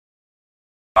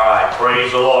All right,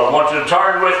 praise the Lord. I want you to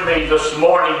turn with me this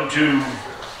morning to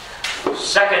 2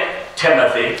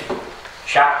 Timothy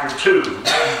chapter 2,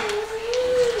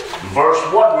 verse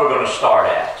 1 we're going to start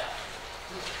at.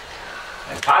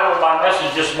 Entitled my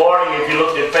message this morning, if you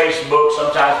looked at Facebook,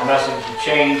 sometimes the message is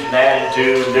changed and added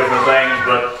to and different things,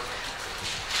 but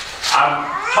I'm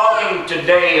talking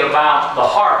today about the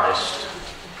harvest,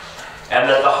 and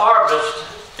that the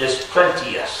harvest is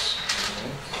plenteous.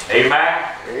 Amen?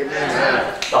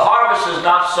 Amen. The harvest is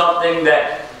not something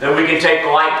that we can take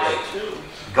lightly.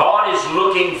 God is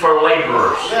looking for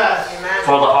laborers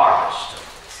for the harvest.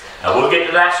 Now we'll get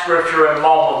to that scripture in a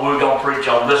moment. We're going to preach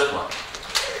on this one.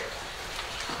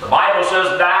 The Bible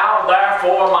says, "Thou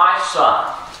therefore, my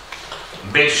son,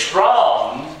 be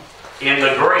strong in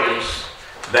the grace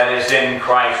that is in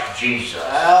Christ Jesus.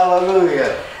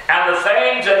 Hallelujah. And the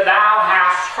things that thou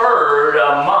hast heard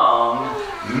among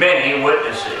many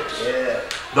witnesses,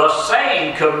 the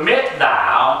same commit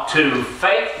thou to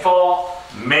faithful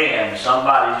men."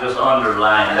 Somebody just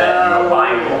underline that in your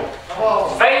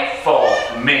Bible. Faithful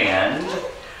men,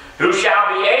 who shall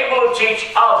be able to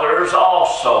teach others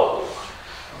also.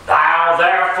 Thou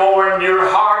therefore endure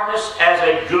hardness as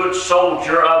a good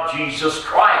soldier of Jesus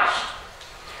Christ.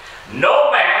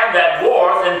 No man that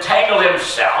warreth entangle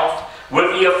himself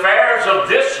with the affairs of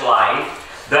this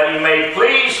life, that he may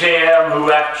please him who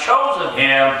hath chosen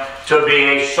him to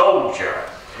be a soldier.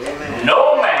 Amen.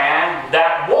 No man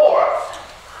that warreth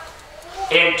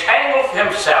entangleth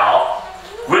himself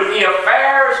with the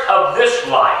affairs of this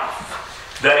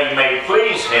life, that he may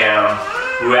please him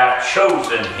who hath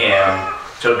chosen him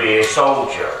to be a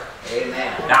soldier.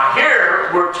 Amen. Now here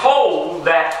we're told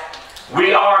that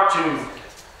we are to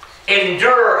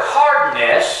endure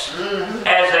hardness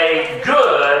as a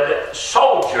good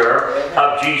soldier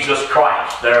of Jesus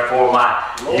Christ. Therefore, my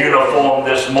uniform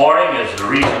this morning is the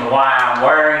reason why I'm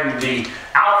wearing the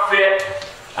outfit.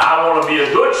 I want to be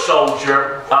a good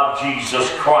soldier of Jesus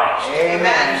Christ.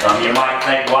 Amen. Some of you might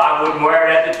think, well, I wouldn't wear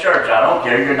it at the church. I don't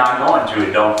care. You're not going to.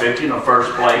 It don't fit you in the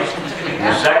first place. In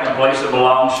the second place, it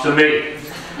belongs to me.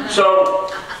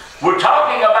 So, we're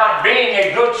talking about being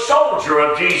a good soldier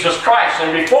of Jesus Christ.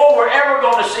 And before we're ever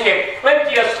going to see a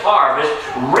plenteous harvest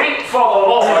reap for the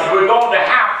Lord, we're going to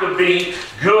have to be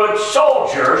good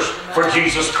soldiers for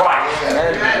Jesus Christ.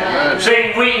 Amen.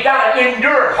 See, we got to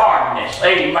endure hardness.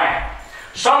 Amen.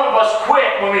 Some of us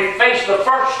quit when we face the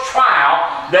first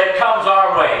trial that comes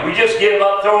our way. We just give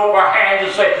up, throw up our hands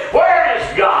and say, "Where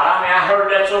is God?" I mean, I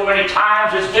heard that so many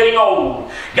times, it's getting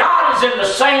old. God is in the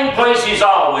same place He's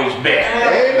always been.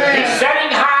 Amen. He's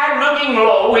sitting high, looking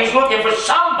low. He's looking for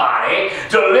somebody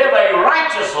to live a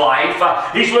righteous life.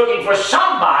 He's looking for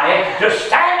somebody to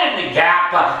stand in the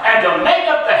gap and to make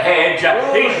up the hedge.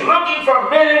 He's looking for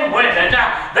men and women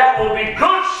that will be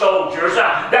good soldiers,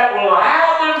 that will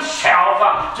allow themselves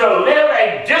to live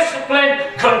a disciplined,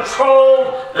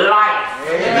 controlled life.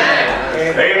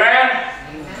 Amen. Amen.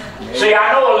 See,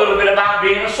 I know a little bit about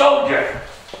being a soldier.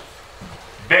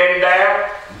 Been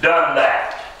there, done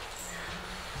that.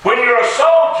 When you're a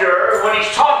soldier, when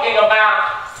he's talking about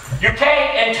you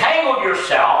can't entangle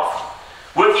yourself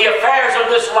with the affairs of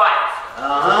this life.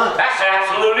 That's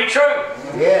absolutely true.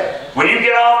 Yeah. When you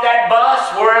get off that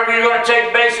bus, wherever you're going to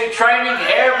take basic training,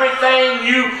 everything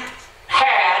you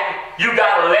had, you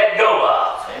got to let go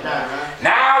of.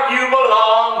 Now you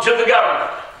belong to the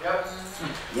government.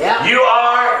 Yep. You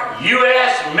are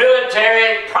U.S.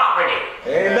 military property.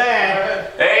 Amen.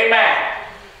 Amen.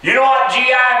 You know what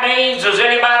GI means? Does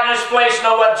anybody in this place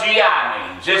know what GI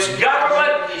means? It's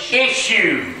government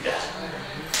issued.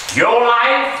 Your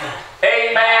life,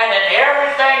 amen, and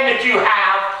everything that you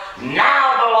have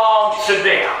now belongs to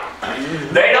them.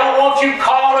 They don't want you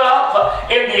caught up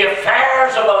in the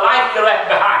affairs of the life you left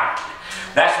behind.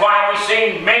 That's why we've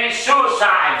seen many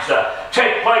suicides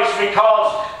take place,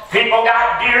 because people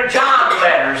got Dear John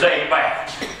letters, amen.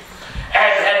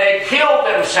 And they killed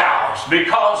themselves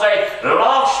because they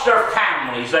lost their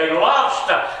families. They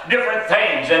lost different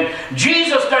things. And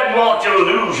Jesus doesn't want you to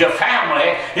lose your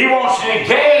family. He wants you to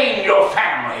gain your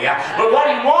family. But what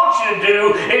He wants you to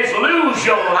do is lose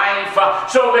your life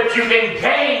so that you can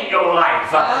gain your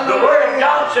life. The Word of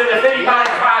God said if anybody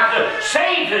tries to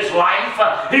save his life,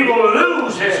 he will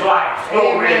lose his life.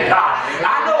 Glory to God.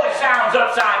 I know it sounds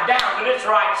upside down, but it's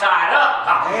right side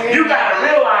up. You got to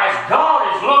realize God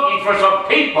is looking for some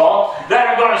people that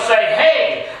are going to say,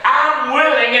 "Hey, I'm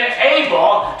willing and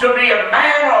able to be a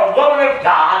man or woman of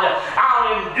God.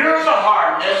 I'll endure the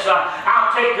hardness.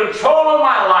 I'll take control of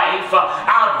my life.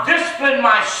 I'll discipline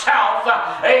myself.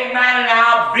 Amen. And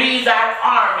I'll be that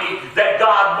army that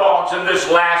God wants in this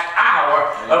last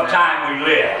hour of time we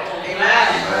live."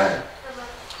 Amen.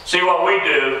 See what we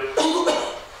do,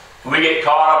 we get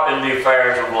caught up in the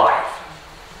affairs of life.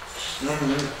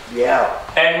 Yeah.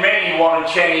 And many want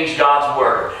to change God's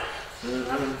Word.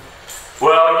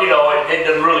 Well, you know, it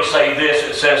doesn't really say this,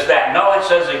 it says that. No, it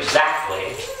says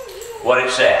exactly what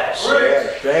it says.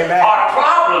 Yes. Amen. Our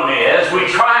problem is we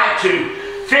try to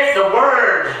fit the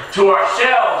Word to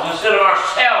ourselves instead of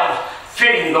ourselves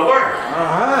fitting the Word.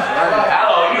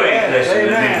 Hello, you ain't listening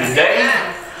to me today.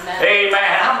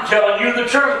 Amen. I'm telling you the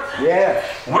truth. Yeah.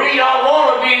 We don't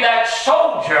want to be that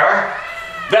soldier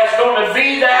that's going to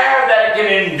be there that can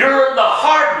endure the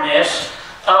hardness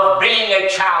of being a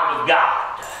child of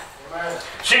God.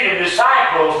 See, the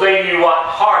disciples, they knew what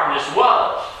hardness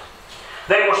was.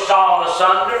 They were sawn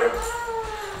asunder.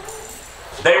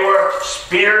 They were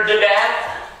speared to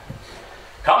death.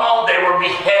 Come on, they were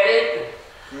beheaded.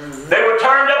 They were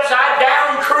turned upside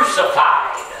down and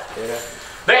crucified. Yeah.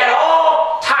 They had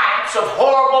all types of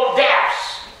horrible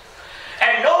deaths.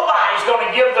 And nobody's going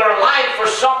to give their life for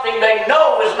something they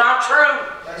know is not true.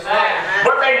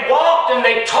 But they walked and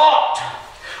they talked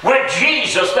with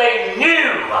Jesus. They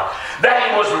knew that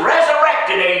He was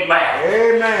resurrected, amen.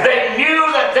 Amen. They knew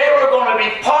that they were going to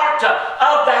be part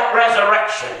of that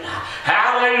resurrection.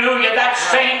 Hallelujah. That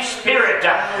same Spirit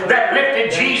that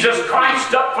lifted Jesus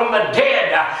Christ up from the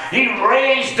dead, He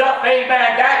raised up,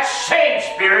 amen. That same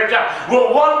Spirit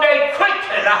will one day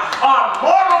quicken our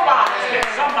mortal bodies. Can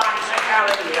somebody say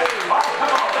hallelujah? Oh, come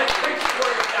on, let's preach the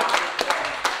Word of God.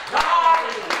 God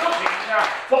is looking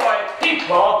for a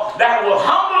people that will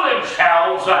humble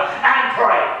themselves and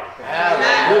pray.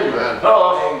 Hallelujah.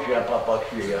 Oh,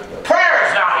 prayer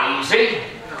is not easy.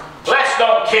 Let's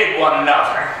don't kid one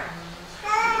another.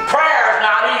 Prayer is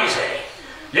not easy.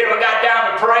 You ever got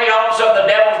down to pray, all of a sudden the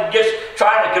devil gets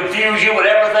trying to confuse you with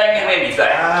everything and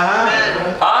anything?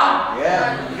 Huh?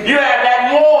 Yeah. You have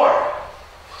that more.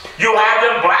 You have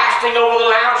them blasting over the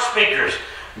loudspeakers.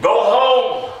 Go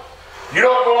home. You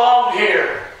don't belong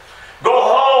here. Go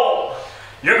home.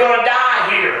 You're going to die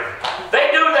here.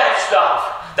 They do that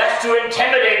stuff. That's to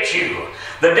intimidate you.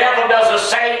 The devil does the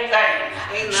same thing.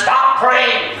 Amen. Stop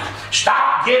praying.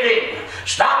 Stop giving.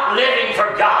 Stop living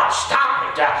for God.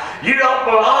 Stop it. You don't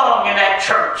belong in that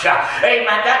church. Amen.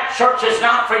 That church is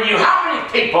not for you. How many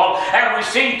people have we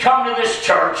seen come to this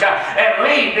church and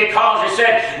leave because they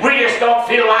said, we just don't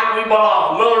feel like we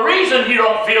belong? Well, the reason you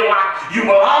don't feel like you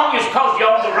belong is because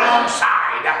you're on the wrong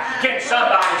side. Can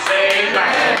somebody say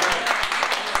amen?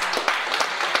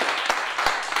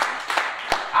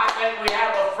 I think we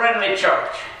have a friendly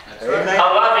church. Amen. A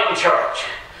loving church.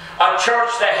 A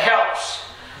church that helps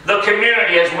the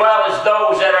community as well as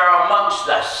those that are amongst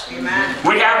us. Amen.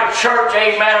 We have a church,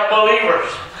 amen, of believers.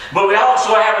 But we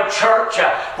also have a church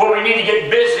where we need to get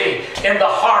busy in the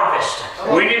harvest.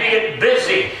 We need to get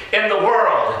busy in the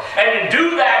world. And to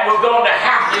do that, we're going to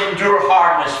have to endure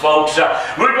hardness, folks.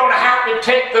 We're going to have to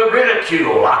take the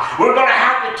ridicule. We're going to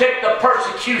have to take the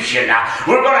persecution.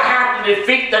 We're going to have to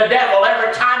defeat the devil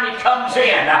every time he comes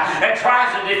in and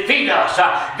tries to defeat us.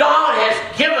 God has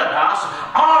given us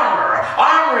armor.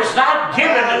 Armor is not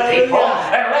given to people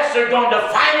unless they're going to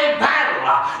fight in battle.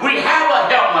 We have a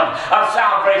helmet of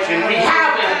salvation. We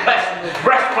have a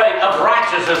breastplate of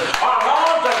righteousness. Our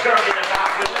loins are girded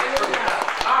about with the truth.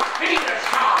 Our feet are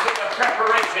shod with the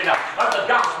preparation of the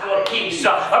gospel of peace.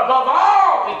 Above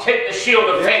all, we take the shield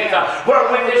of faith,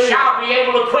 wherewith we shall be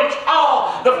able to quench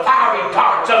all the fiery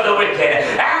darts of the wicked.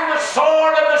 And the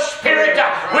sword of the Spirit,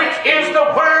 which is the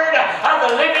word of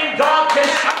the living God. Can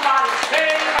somebody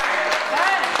say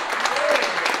amen?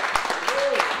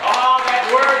 Oh, that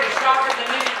word is sharper than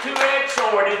any two-edged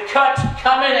sword. It cuts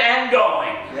coming and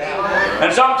going. Yeah.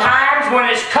 And sometimes when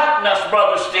it's cutting us,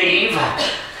 Brother Steve,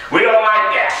 we don't like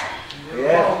that.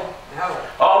 Yeah.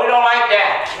 Oh, we don't like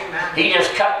that. Amen. He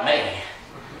just cut me.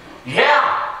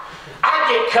 Yeah. I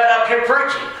get cut up here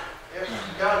preaching.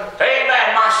 Amen.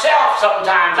 Myself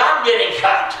sometimes, I'm getting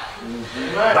cut.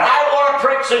 But I want to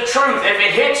preach the truth. If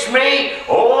it hits me,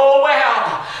 oh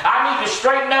well, I need to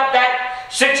straighten up that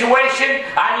situation.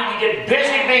 I need to get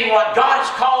busy being what God has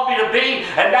called me to be,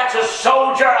 and that's a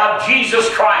soldier of Jesus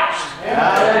Christ.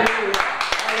 As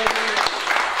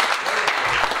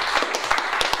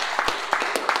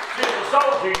a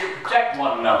soldier, you protect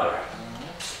one another.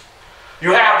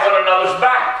 You have one another's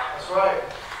back. That's right.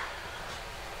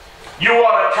 You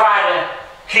want to try to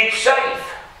keep safe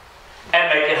and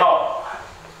make it home.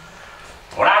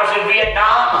 When I was in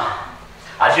Vietnam,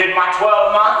 I did my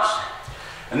 12 months.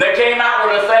 And they came out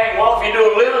with a thing, well, if you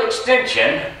do a little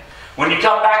extension, when you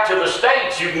come back to the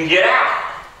States, you can get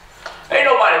out. Ain't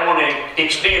nobody want to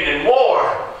extend in war,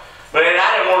 but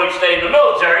I didn't want to extend in the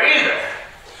military either.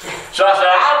 So I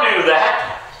said, I'll do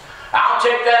that. I'll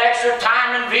take that extra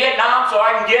time in Vietnam so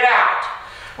I can get out.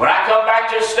 When I come back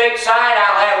to the stateside,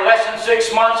 I'll have less than 6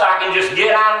 months. I can just get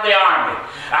out of the Army.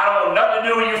 I don't want nothing to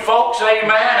do with you folks.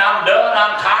 Amen. I'm done.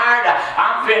 I'm tired.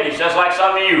 I'm finished. That's like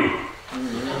some of you.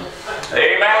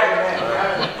 Amen.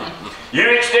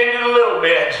 You extended a little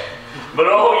bit, but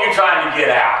oh, you're trying to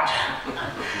get out.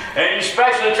 And you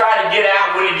especially try to get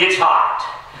out when it gets hot.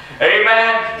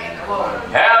 Amen.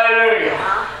 Hallelujah.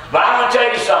 But I'm going to tell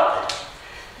you something.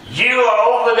 You are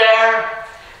over there,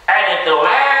 and at the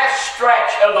last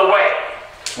stretch of the way,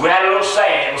 we had a little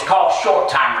saying. It was called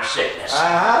short-timer sickness.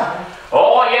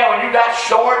 Oh, yeah, when you got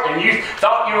short and you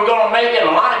thought you were going to make it,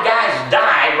 and a lot of guys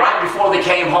died right before they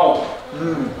came home.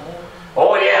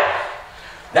 Oh, yeah.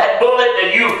 That bullet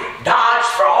that you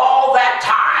dodged for all that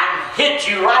time hit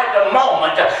you right at the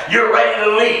moment you're ready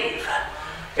to leave.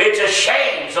 It's a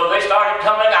shame. So they started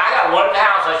coming. I got one at the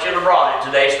house. I should have brought it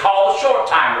today. It's called the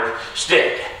short-timer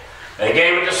stick. They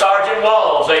gave it to Sergeant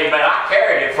Walls. Amen. I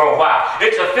carried it for a while.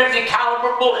 It's a 50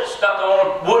 caliber bullet stuck on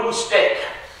a wooden stick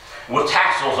with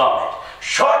tassels on it.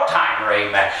 Short timer,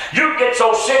 amen. You get so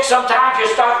sick sometimes you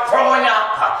start throwing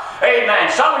up.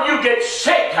 Amen. Some of you get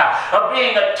sick of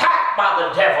being attacked by the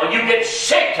devil. You get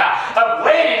sick of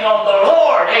waiting on the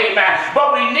Lord, amen.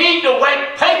 But we need to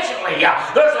wait patiently.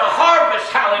 There's a harvest,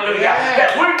 hallelujah,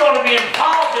 that we're going to be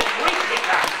involved in reaping.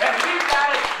 And we've got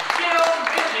to get on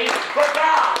busy for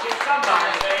God. Get somebody,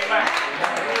 amen.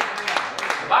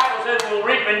 The Bible says we'll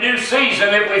reap in due season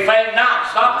if we faint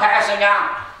not. Stop passing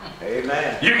out.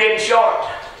 Amen. You're getting short.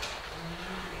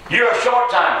 You're a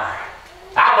short timer.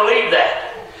 I believe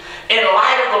that. In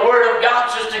light of the Word of God,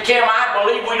 Sister Kim, I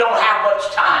believe we don't have much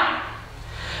time.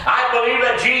 I believe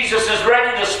that Jesus is ready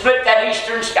to split that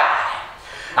eastern sky.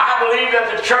 I believe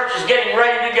that the church is getting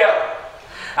ready to go.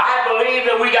 I believe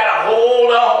that we got to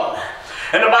hold on.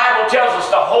 And the Bible tells us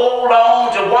to hold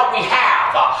on to what we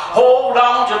have. Hold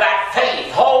on to that faith.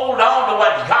 Hold on to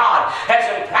what God has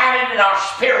implanted in our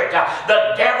spirit.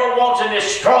 The devil wants to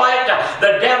destroy it.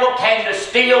 The devil came to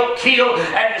steal, kill,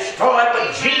 and destroy it.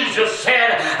 But Jesus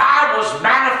said, I was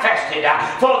manifested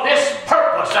for this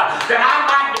purpose, that I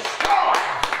might destroy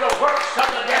the works of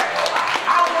the devil.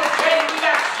 I want to tell you, we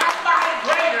got somebody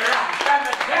greater than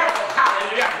the devil.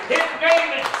 Hallelujah. His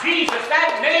name is Jesus.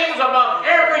 That name is above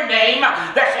every name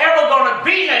that's ever going to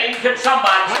be named. Can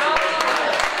somebody say?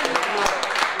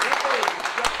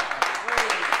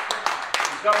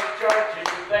 You come to church and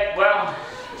you think, well,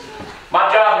 my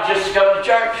job is just to come to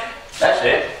church. That's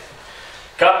it.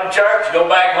 Come to church, go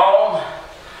back home,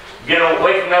 get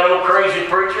away from that little crazy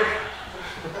preacher.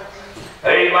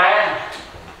 Amen.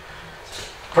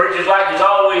 Preacher's like he's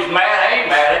always mad. I ain't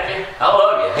mad at you. I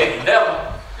love you. I hate the devil.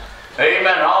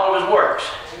 Amen. All of his works.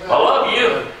 I love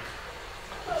you.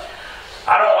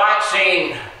 I don't like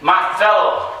seeing my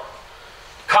fellow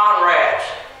comrades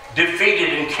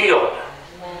defeated and killed.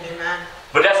 Amen.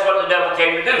 But that's what the devil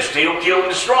came to do. Steal, kill, and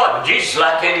destroy. But Jesus said,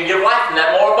 I came to give life and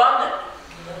that more abundant.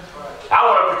 I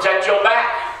want to protect your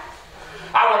back.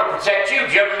 I want to protect you.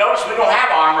 Did you ever notice we don't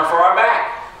have armor for our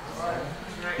back?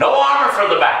 No armor for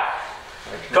the back.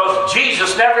 Because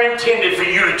Jesus never intended for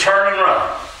you to turn and run.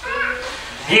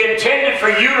 He intended for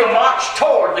you to march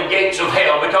toward the gates of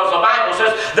hell, because the Bible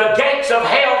says the gates of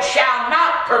hell shall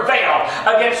not prevail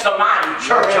against the mighty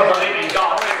church of the living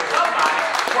God. Somebody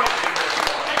praise him this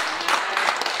morning.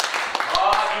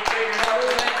 Oh, you're bigger than what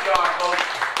you think you are, folks.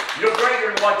 You're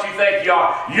greater than what you think you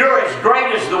are. You're as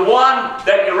great as the one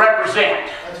that you represent.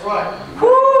 That's right.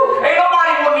 Woo! Ain't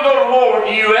nobody wanting to go to war with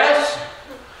the U.S.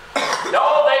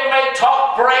 No, they may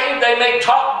talk brave, they may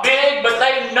talk big, but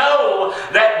they know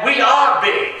that we are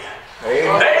big.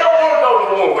 Amen. They don't want to go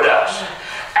to war with us.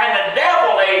 And the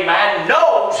devil, amen,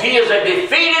 knows he is a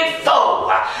defeated foe.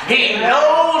 He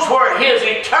knows where his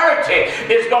eternity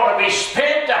is going to be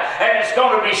spent, and it's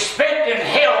going to be spent in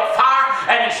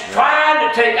hellfire, and he's trying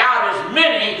to take out as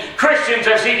many Christians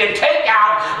as he can take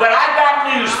out. But I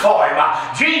got news for him.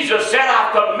 Jesus said,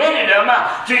 I've committed them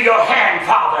to your hand,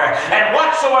 Father, and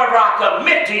whatsoever I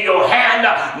commit to your hand,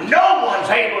 no one's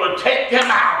able to take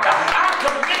them out. I'm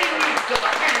committing you to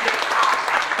the hand of God.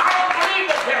 I don't believe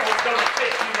the devil's going to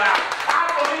take you out. I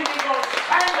believe you're going to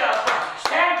stand up,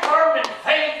 stand firm in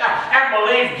faith, and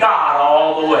believe God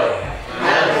all the way.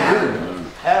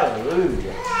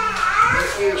 Hallelujah.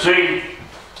 Hallelujah. See,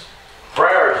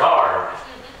 prayer is hard.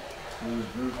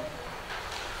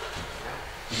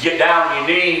 You get down on your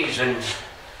knees and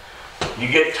you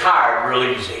get tired real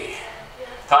easy.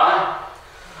 Huh?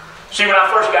 See, when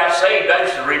I first got saved, I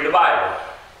used to read the Bible.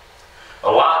 A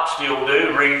lot still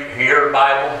do. Hear the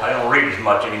Bible. I don't read as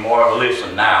much anymore. I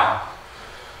listen now.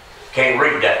 Can't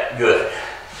read that good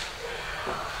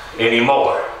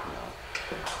anymore.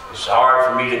 It's hard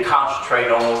for me to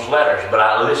concentrate on those letters, but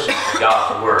I listen to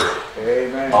God's Word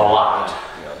Amen. a lot.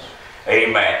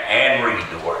 Amen. And read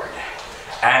the Word.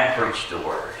 And preach the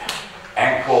Word.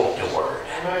 And quote the Word.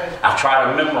 I try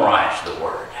to memorize the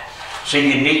Word. See,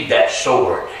 you need that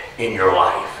sword in your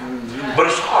life. But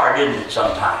it's hard, isn't it,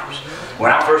 sometimes?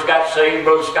 When I first got saved,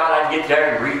 Brother Scott, I'd get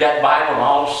there and read that Bible, and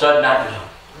all of a sudden I'd just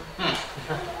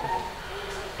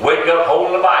wake up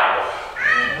holding the Bible.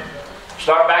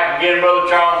 Start back again, Brother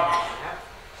Charles.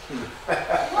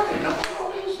 What in the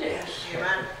world is this?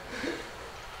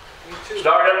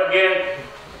 Start up again.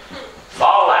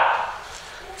 Fall out.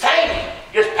 Fainting.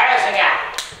 Just passing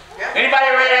out. Anybody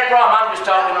ever had that problem? I'm just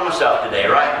talking to myself today,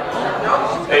 right?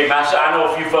 Hey, I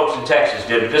know a few folks in Texas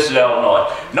did, but this is Illinois.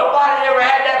 Nobody ever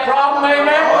had that problem,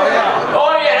 amen?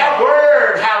 Oh yeah, that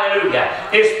word, hallelujah,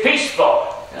 is peaceful.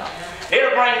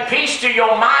 It'll bring peace to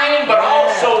your mind, but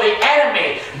also the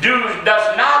enemy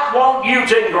does not want you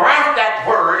to engraft that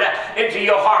word into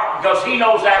your heart, because he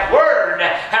knows that word,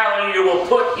 hallelujah, will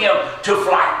put him to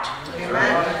flight.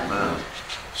 Amen.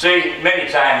 See, many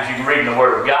times you can read in the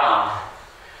Word of God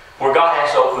where God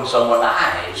has to open someone's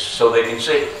eyes so they can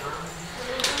see.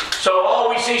 So all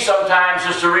we see sometimes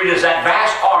is to read is that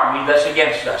vast army that's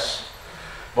against us.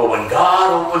 But when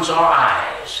God opens our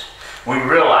eyes, we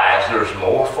realize there's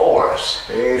more for us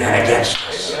than against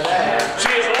us. See,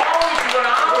 as long as you're going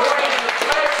to operate in the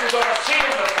flesh, you're going to see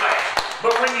in the flesh.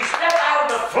 But when you step out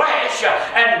of the flesh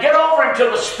and get over into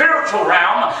the spiritual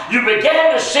realm, you begin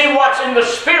to see what's in the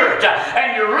spirit.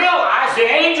 And you realize the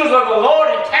angels of the Lord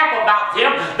encamp about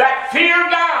them that fear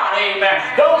God. Amen.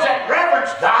 Those that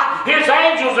reverence God, His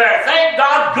angels there. Thank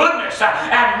God, goodness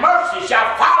and mercy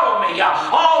shall follow me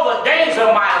all the days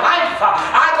of my life.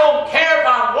 I don't care if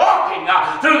I'm walking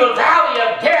through the valley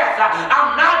of death.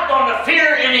 I'm not going to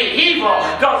fear any evil,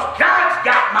 because God's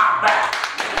got my back.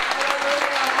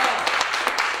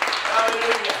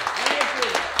 Hallelujah.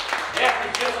 Death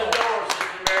is just a door,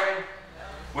 Sister Mary.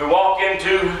 We walk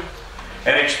into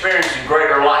and experience a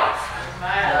greater life.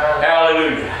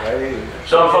 Hallelujah.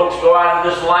 Some folks go out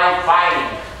of this life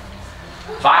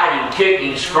fighting,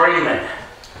 kicking, screaming.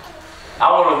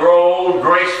 I want to grow old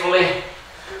gracefully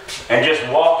and just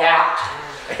walk out,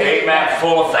 amen,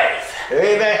 full of faith.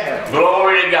 Amen.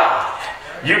 Glory to God.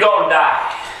 You're going to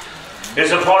die.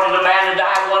 It's appointed a man to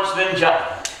die once, then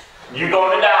judgment. You're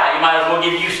going to die. You might as well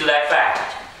get used to that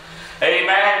fact.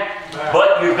 Amen.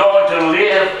 But you're going to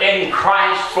live in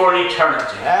Christ for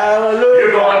eternity. Hallelujah.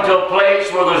 You're going to a place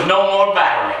where there's no more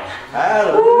battling.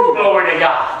 Hallelujah. Glory to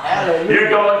God. Hallelujah. You're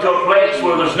going to a place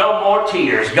where there's no more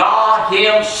tears. God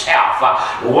Himself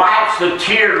wipes the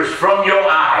tears from your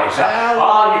eyes.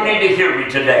 Oh, you need to hear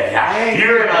me today.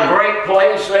 You're in a great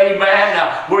place,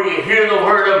 amen, where you hear the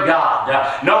Word of God.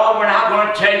 No, we're not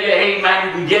going to tell you, amen,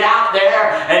 you can get out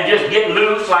there and just get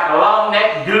loose like a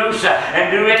long-necked goose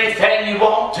and do anything you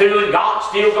want to, and God's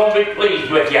still going to be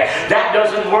pleased with you. That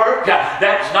doesn't work.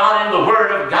 That's not in the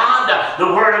Word of God.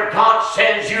 The Word of God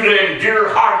says you to endure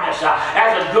hardness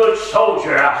as a good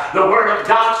soldier. The Word of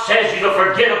God says you to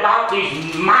forget about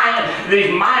these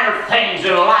minor things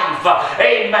in life.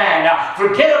 Amen.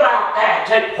 Forget about that.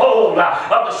 Take hold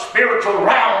of the spiritual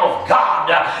realm of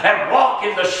God and walk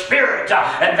in the Spirit,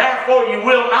 and therefore you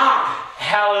will not,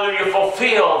 hallelujah,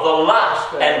 fulfill the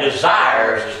lust and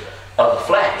desires of the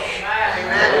flesh.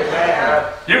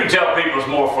 Amen. You can tell people's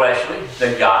more fleshly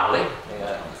than godly.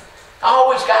 I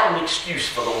always got an excuse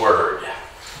for the Word.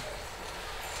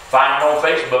 Find it on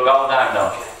Facebook all the time,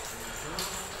 don't you?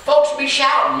 Folks be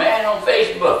shouting, man, on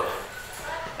Facebook.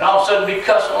 And all of a sudden be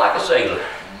cussing like a sailor.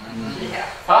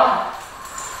 Huh?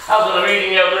 I was in a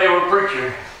meeting the other day with a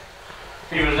preacher.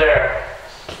 He was there.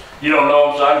 You don't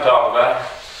know him, so I can talk about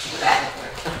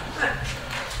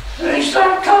it. And he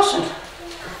started cussing.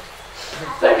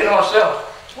 Thinking to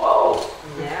myself, whoa.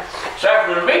 So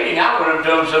after the meeting, I went up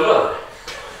to him and said, look,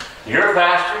 you're a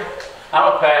pastor,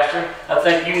 I'm a pastor, I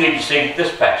think you need to see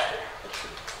this pastor.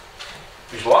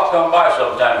 He said, well, I'll come by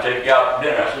sometime and take you out to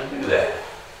dinner. I said, do that.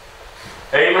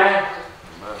 Amen?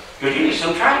 Because you need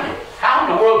some training. How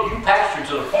in the world do you pastor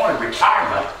to the point of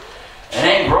retirement and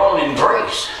ain't growing in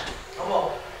grace? Come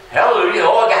on. Hallelujah.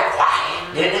 Oh, I got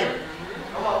quiet, didn't it?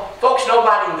 Come on. Folks,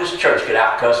 nobody in this church could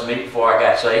out-cuss me before I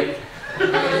got saved.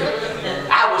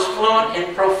 I was fluent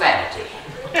in profanity.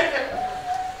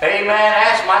 Amen.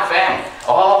 Ask my family.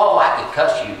 Oh, I could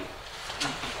cuss you.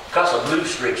 Cuss a blue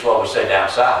streak's what we say down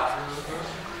south.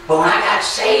 But when I got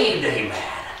saved, amen,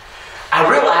 I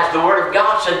realized the Word of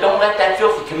God said, don't let that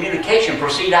filthy communication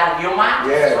proceed out of your mouth.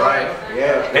 Yeah, right.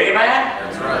 Yeah.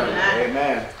 Amen.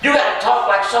 Amen. You got to talk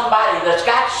like somebody that's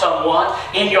got someone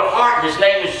in your heart, and his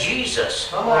name is Jesus.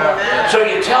 So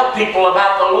you tell people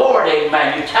about the Lord,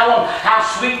 amen. You tell them how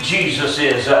sweet Jesus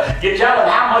is. You tell them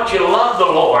how much you love the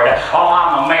Lord. Oh,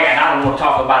 I'm a man. I don't want to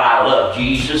talk about I love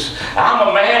Jesus. I'm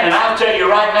a man, and I'll tell you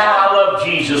right now, I love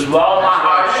Jesus with all my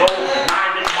heart, soul,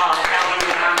 mind, and body.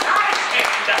 Hallelujah. And I'm not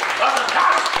ashamed of the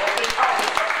gospel because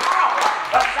it's the power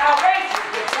of salvation.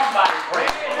 Give somebody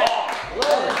praise the Lord.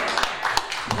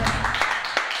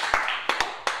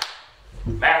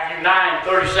 Matthew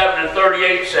 9:37 and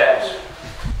 38 says,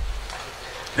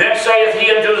 Then saith he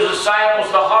unto his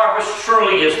disciples, The harvest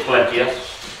truly is plenteous,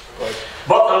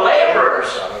 but the laborers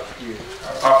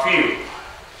are few.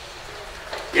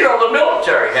 You know, the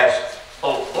military has a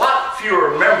lot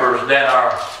fewer members than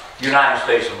our United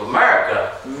States of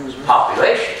America's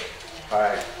population.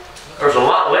 There's a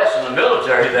lot less in the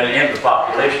military than in the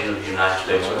population of the United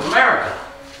States of America.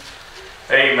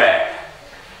 Amen.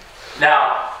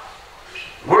 Now,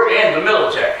 we're in the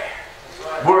military.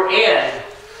 We're in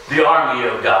the army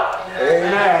of God.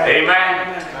 Amen.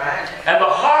 Amen. And the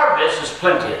harvest is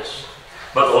plenteous,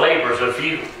 but the laborers are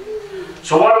few.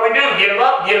 So what do? Give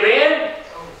up, give in,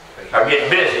 or get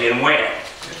busy and win?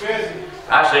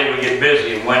 I say we get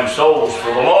busy and win souls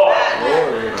for the Lord.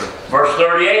 Verse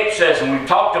 38 says, and we've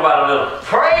talked about it a little,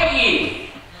 Pray ye,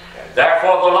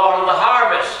 therefore the Lord of the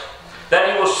harvest,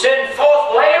 that he will send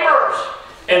forth laborers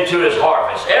into his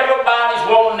harvest. Everybody's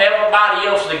wanting everybody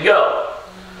else to go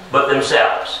but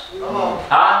themselves.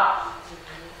 Huh?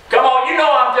 Come on, you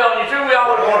know I'm telling you true. We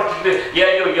always want to do.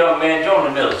 Yeah, you're a young man. Join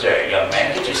the military, young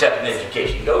man. Get yourself an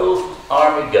education. Go,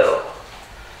 Army, go.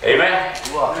 Amen?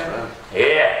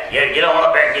 Yeah, get on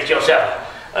up there and get yourself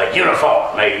a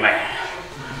uniform. Amen.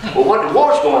 Well, what the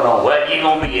war's going on? Well, you're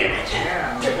going to be in it.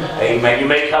 Amen. You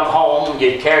may come home and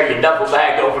you carry your duffel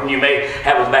bag over and you may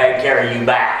have a bag carry you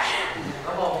back.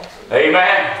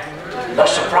 Amen.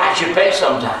 That's the price you pay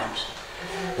sometimes.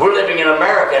 We're living in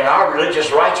America and our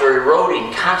religious rights are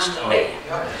eroding constantly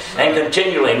and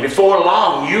continually. And before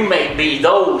long, you may be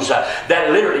those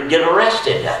that literally get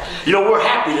arrested. You know, we're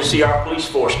happy to see our police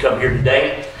force come here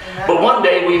today. But one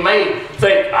day we may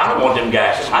think, I don't want them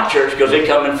guys in my church because they're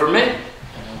coming for me.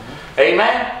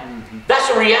 Amen? That's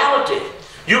a reality.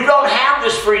 You don't have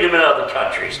this freedom in other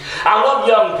countries. I love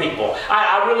young people.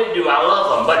 I really do. I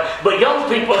love them. But young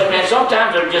people, man,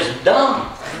 sometimes they're just dumb.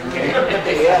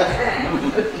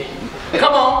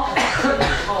 Come on.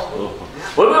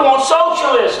 Well, we want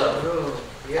socialism.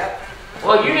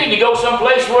 Well, you need to go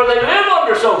someplace where they live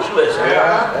under socialism.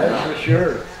 Yeah, that's for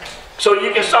sure. So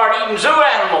you can start eating zoo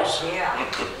animals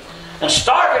and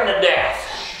starving to death.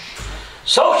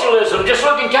 Socialism, just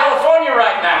look in California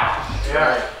right now.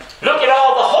 Look at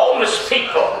all the homeless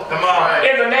people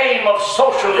in the name of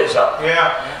socialism.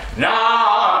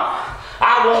 Nah,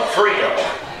 I want freedom.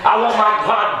 I want my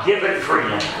God-given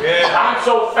freedom. I'm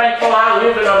so thankful I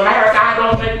live in America. I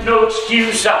don't make no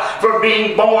excuse for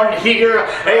being born here.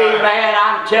 Amen.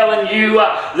 I'm telling you,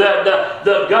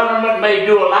 the government may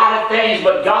do a lot of things,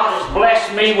 but God has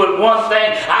blessed me with one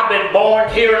thing. I've been born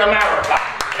here in America.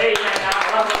 Amen. I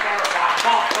love America. I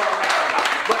fought for America.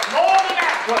 But more than that,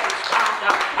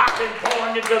 I've been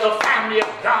born into the family of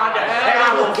God, and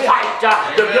I will fight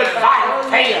the good fight of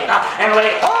faith and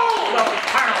lay hold of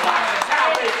eternal life and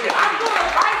salvation. I'm going to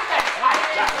fight that fight,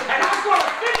 and I'm going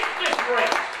to finish this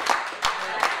race.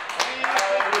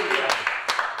 Hallelujah.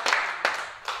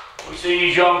 We see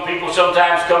these young people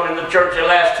sometimes come into the church the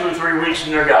last 2 or 3 weeks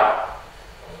and they're gone.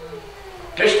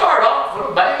 They start off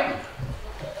with a bang,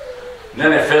 and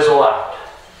then they fizzle out,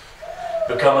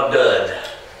 become a dud.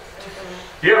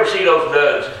 You ever see those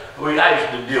duds? I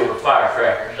used to deal with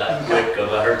firecrackers. I quit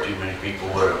because I hurt too many people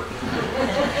with them.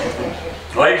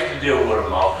 Well, I used to deal with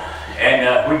them all.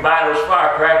 And we buy those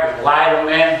firecrackers, light them,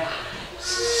 man.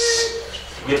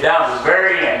 Get down to the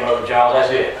very end, Brother Charles,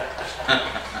 that's it.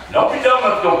 Don't be dumb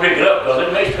enough to go pick it up because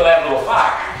it may still have a little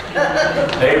fire.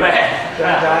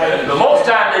 Amen. But most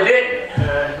times they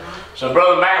didn't. So,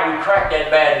 Brother Matt, we cracked that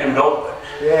bad dude open.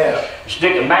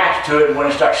 Stick a match to it, and when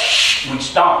it starts, we'd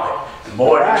stomp it. And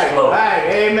boy, it exploded.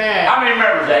 Amen. How many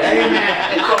remembers that?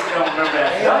 Amen. Folks don't remember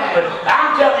that stuff, but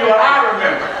I'm telling you what I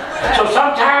remember. So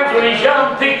sometimes when these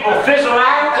young people fizzle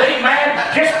out, amen,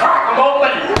 just crack them open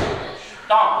and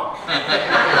stomp them.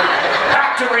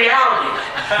 Back to reality.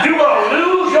 You're going to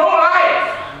lose your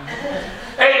life,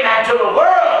 amen, to the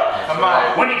world.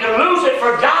 When you can lose it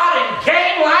for God and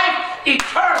gain life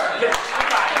eternal.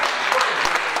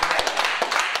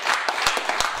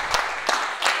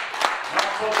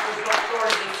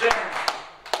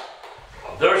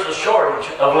 There's a shortage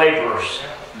of laborers.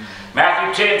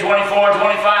 Matthew 10, 24 and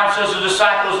 25 says, the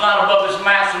disciple is not above his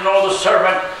master, nor the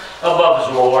servant above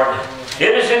his Lord.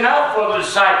 It is enough for the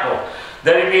disciple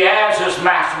that he be as his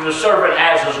master, and the servant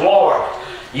as his Lord.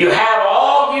 You have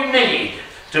all you need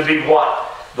to be what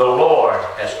the Lord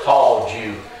has called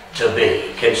you to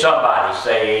be. Can somebody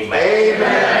say amen?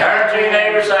 Amen. Turn to your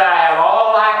neighbor and say, I have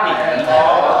all I need.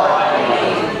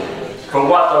 For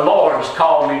what the Lord has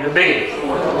called me to be.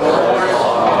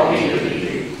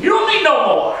 You don't need no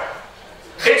more.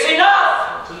 It's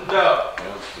enough.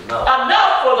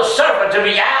 Enough for the servant to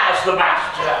be as the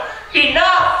master.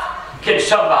 Enough. Can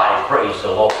somebody praise the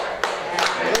Lord? Verse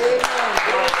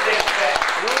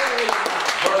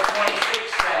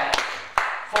 26 says,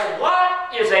 for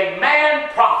what is a man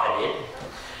profited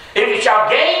if he shall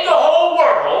gain the whole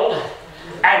world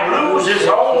and lose his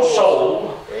own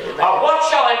soul? Or what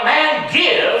shall a man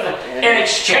give in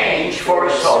exchange for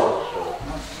his soul?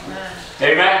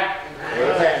 Amen?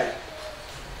 Amen.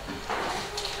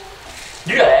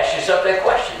 You got to ask yourself that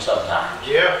question sometimes.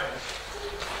 Yeah.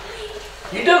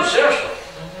 You do, seriously.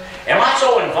 Am I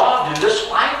so involved in this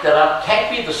life that I can't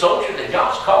be the soldier that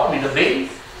God's called me to be?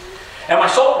 Am I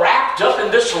so wrapped up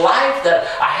in this life that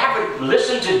I haven't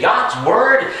listened to God's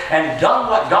word and done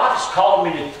what God has called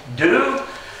me to do?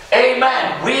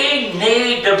 Amen. We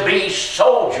need to be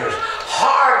soldiers,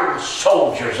 hardened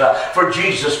soldiers for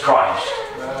Jesus Christ.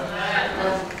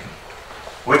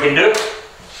 We can do it.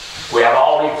 We have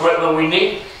all the equipment we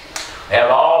need. We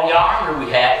have all the armor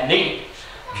we need.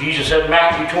 Jesus said in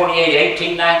Matthew 28,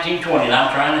 18, 19, 20, and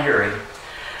I'm trying to hurry.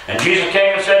 And Jesus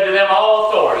came and said to them, all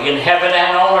authority in heaven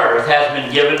and on earth has been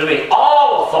given to me.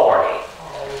 All authority.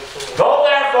 Go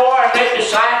therefore and make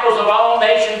disciples of all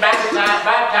nations,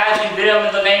 baptizing them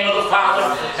in the name of the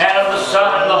Father and of the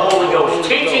Son and the Holy Ghost,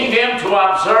 teaching them to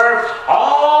observe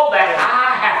all that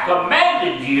I have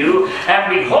commanded you,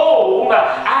 and behold,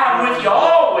 I am with you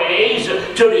always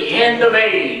to the end of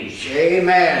age.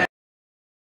 Amen.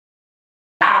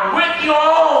 I'm with you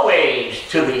always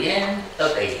to the end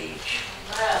of age.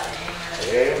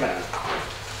 Amen.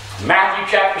 Matthew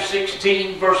chapter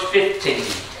 16, verse 15.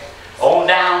 On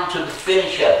down to the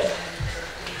finish of it.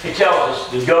 He tells us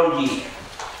to go ye.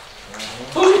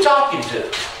 Who's he talking to?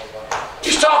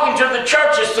 He's talking to the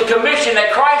church. It's the commission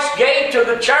that Christ gave to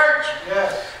the church.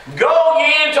 Yes. Go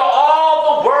ye into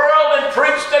all the world and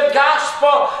preach the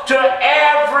gospel to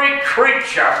every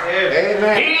creature.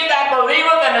 Amen. He that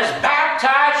believeth and is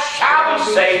baptized shall be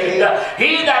saved.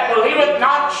 He that believeth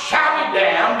not shall be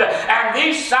damned. And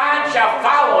these signs shall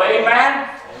follow. Amen.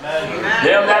 Amen.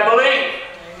 Them that believe.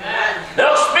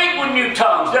 They'll speak with new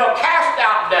tongues. They'll cast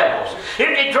out devils. If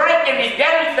they drink and eat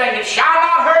anything, it shall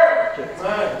not hurt.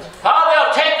 Oh, they'll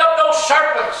take up those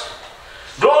serpents.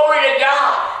 Glory to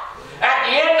God. At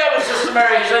the end of it, Sister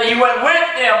Mary, he said he went with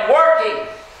them working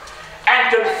and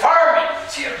confirming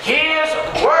his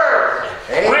word.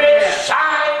 Amen. With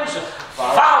signs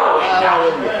following.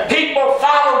 People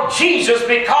followed Jesus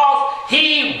because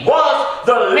he was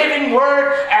the living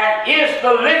word and is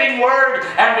the living word,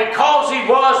 and because he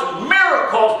was,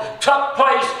 miracles took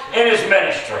place in his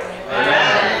ministry.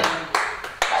 Amen.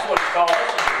 That's what it's called.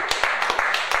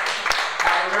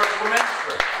 A miracle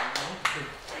ministry.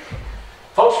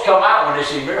 Folks come out when they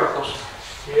see miracles.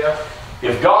 Yeah.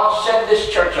 If God set this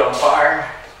church on fire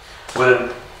with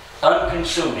an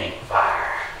unconsuming fire,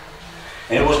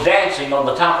 and it was dancing on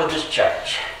the top of this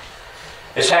church.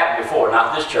 It's happened before,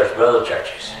 not this church, but other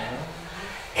churches.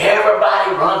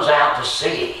 Everybody runs out to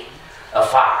see a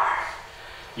fire.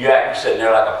 You act sitting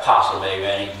there like a possum,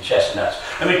 man, eating chestnuts.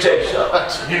 Let me tell you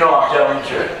something. You know I'm telling the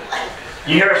truth.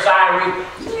 You hear a siren?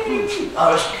 Oh,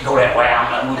 let's go that way. I'm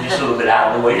going to move just a little bit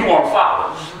out of the way. You want to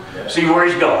follow. See where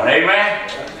he's going. Amen?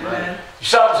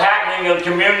 Something's happening in the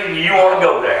community. You want to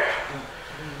go there.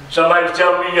 Somebody was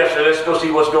telling me yesterday, let's go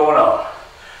see what's going on.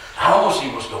 I don't want to see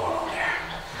what's going on there.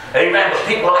 Amen. But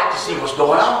people like to see what's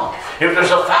going on. If there's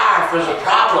a fire, if there's a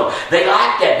problem, they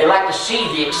like that. They like to see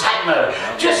the excitement of it.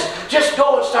 Just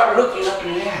go and start looking up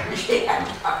in the air.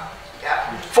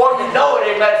 Before you know it,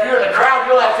 amen, if you're in the crowd,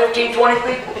 you'll have 15, 20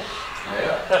 people.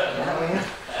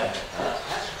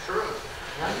 That's true.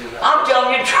 I'm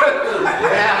telling you the truth.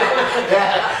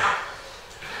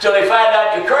 Till they find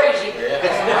out you're crazy.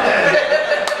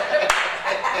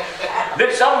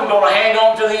 Then someone's going to hang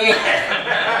on to the end.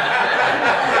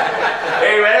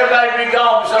 Amen. Everybody be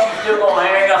gone, but someone's still going to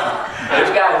hang on. This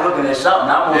guy's looking at something.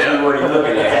 I want to see what he's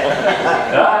looking at.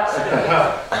 Right?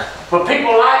 But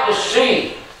people like to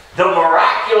see the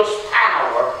miraculous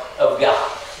power of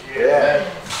God. Yeah.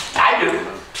 I do.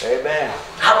 Amen.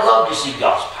 I love to see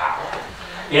God's power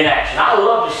in action. I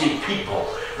love to see people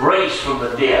raised from the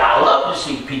dead. I love to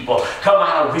see people come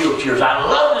out of wheelchairs. I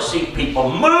love to see people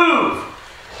move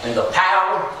in the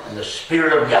power and the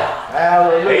Spirit of God.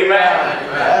 Hallelujah.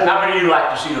 Amen. How many of you like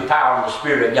to see the power and the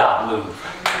Spirit of God move?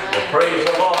 Well, praise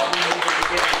the Lord.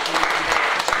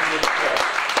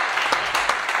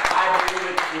 I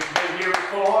believe it's been here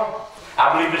before. I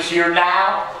believe it's here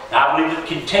now. And I believe it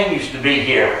continues to be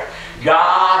here.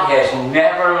 God has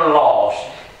never lost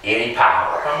any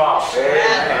power. Come on.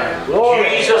 Amen.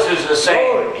 Jesus is the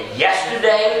same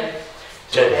yesterday,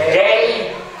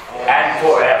 today, and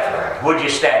forever. Would you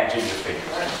stand to your feet?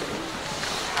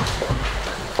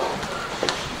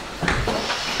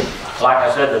 Like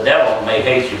I said, the devil may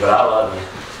hate you, but I love you.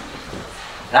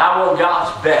 And I want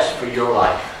God's best for your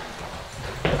life.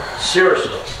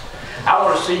 Seriously. I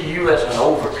want to see you as an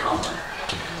overcomer.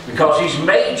 Because He's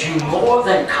made you more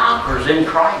than conquerors in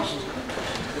Christ.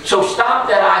 So stop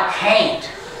that I can't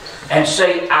and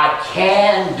say I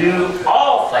can do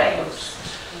all things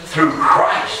through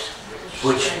Christ,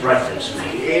 which strengthens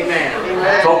me.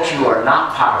 Amen. Folks, you are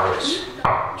not powerless.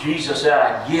 Jesus said,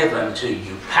 I've given to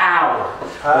you power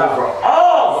over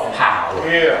all the power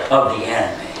of the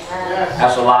enemy.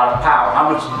 That's a lot of power. How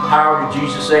much power did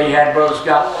Jesus say He had, Brother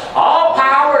Scott? All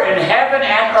power in heaven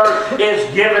and earth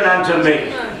is given unto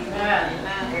me.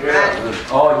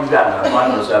 Oh, you got an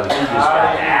abundance of it. You just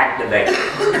got to activate it.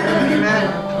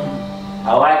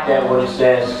 I like that what it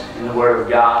says in the Word of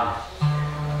God.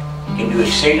 You can do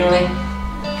exceedingly,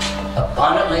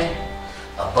 abundantly,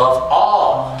 above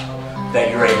all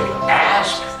that you're able to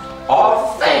ask or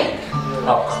think,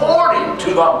 according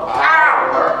to the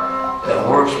power that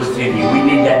works within you. We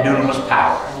need that dunamis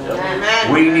power.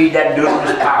 Amen. We need that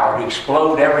dunamis power to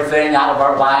explode everything out of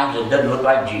our lives that doesn't look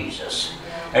like Jesus.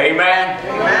 Amen?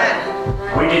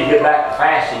 Amen. We need to get back to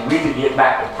fasting. We need to get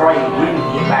back to praying. We need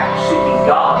to get back to seeking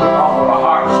God with all of our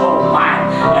heart, soul,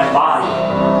 mind, and body.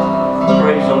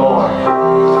 Praise the Lord.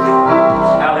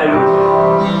 Hallelujah.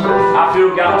 I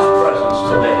feel God's presence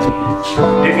today.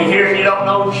 If you're here and you don't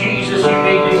know Jesus, you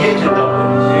need to get to know